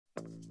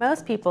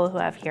Most people who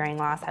have hearing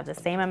loss have the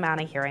same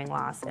amount of hearing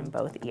loss in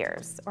both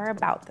ears, or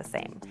about the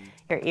same.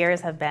 Your ears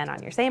have been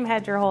on your same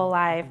head your whole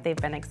life. They've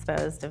been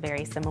exposed to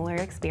very similar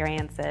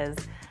experiences.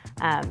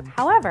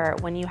 However,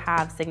 when you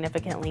have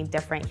significantly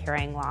different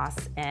hearing loss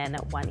in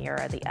one ear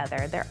or the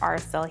other, there are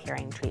still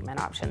hearing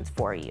treatment options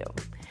for you.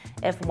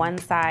 If one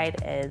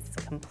side is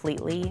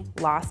completely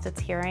lost its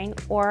hearing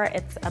or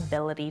its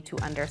ability to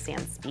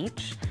understand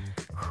speech,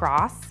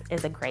 CROSS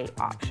is a great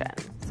option.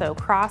 So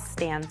CROSS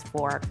stands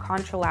for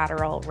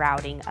contralateral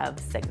routing of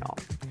signal.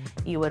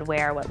 You would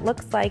wear what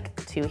looks like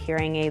two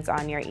hearing aids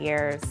on your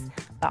ears,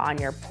 but on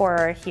your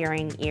poorer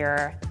hearing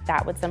ear,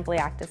 that would simply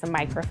act as a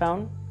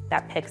microphone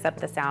that picks up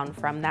the sound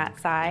from that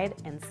side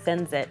and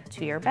sends it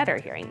to your better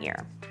hearing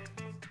ear.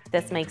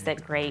 This makes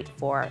it great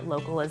for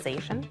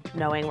localization,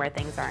 knowing where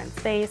things are in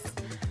space,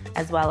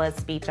 as well as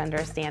speech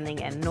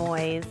understanding and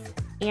noise,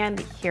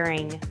 and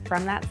hearing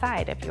from that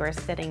side. If you are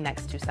sitting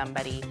next to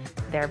somebody,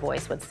 their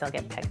voice would still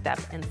get picked up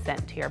and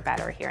sent to your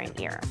better hearing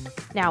ear.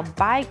 Now,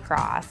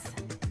 BiCross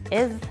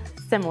is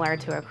similar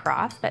to a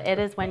cross, but it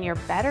is when your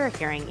better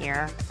hearing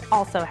ear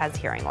also has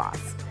hearing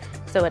loss.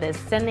 So it is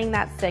sending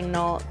that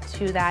signal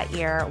to that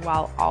ear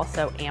while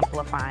also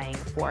amplifying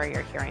for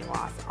your hearing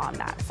loss on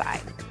that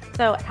side.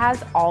 So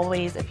as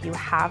always, if you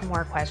have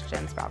more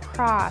questions about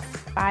CROSS,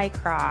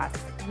 BiCross,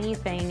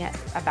 anything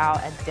about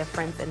a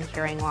difference in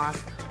hearing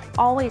loss,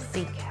 always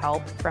seek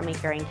help from a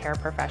hearing care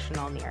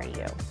professional near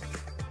you.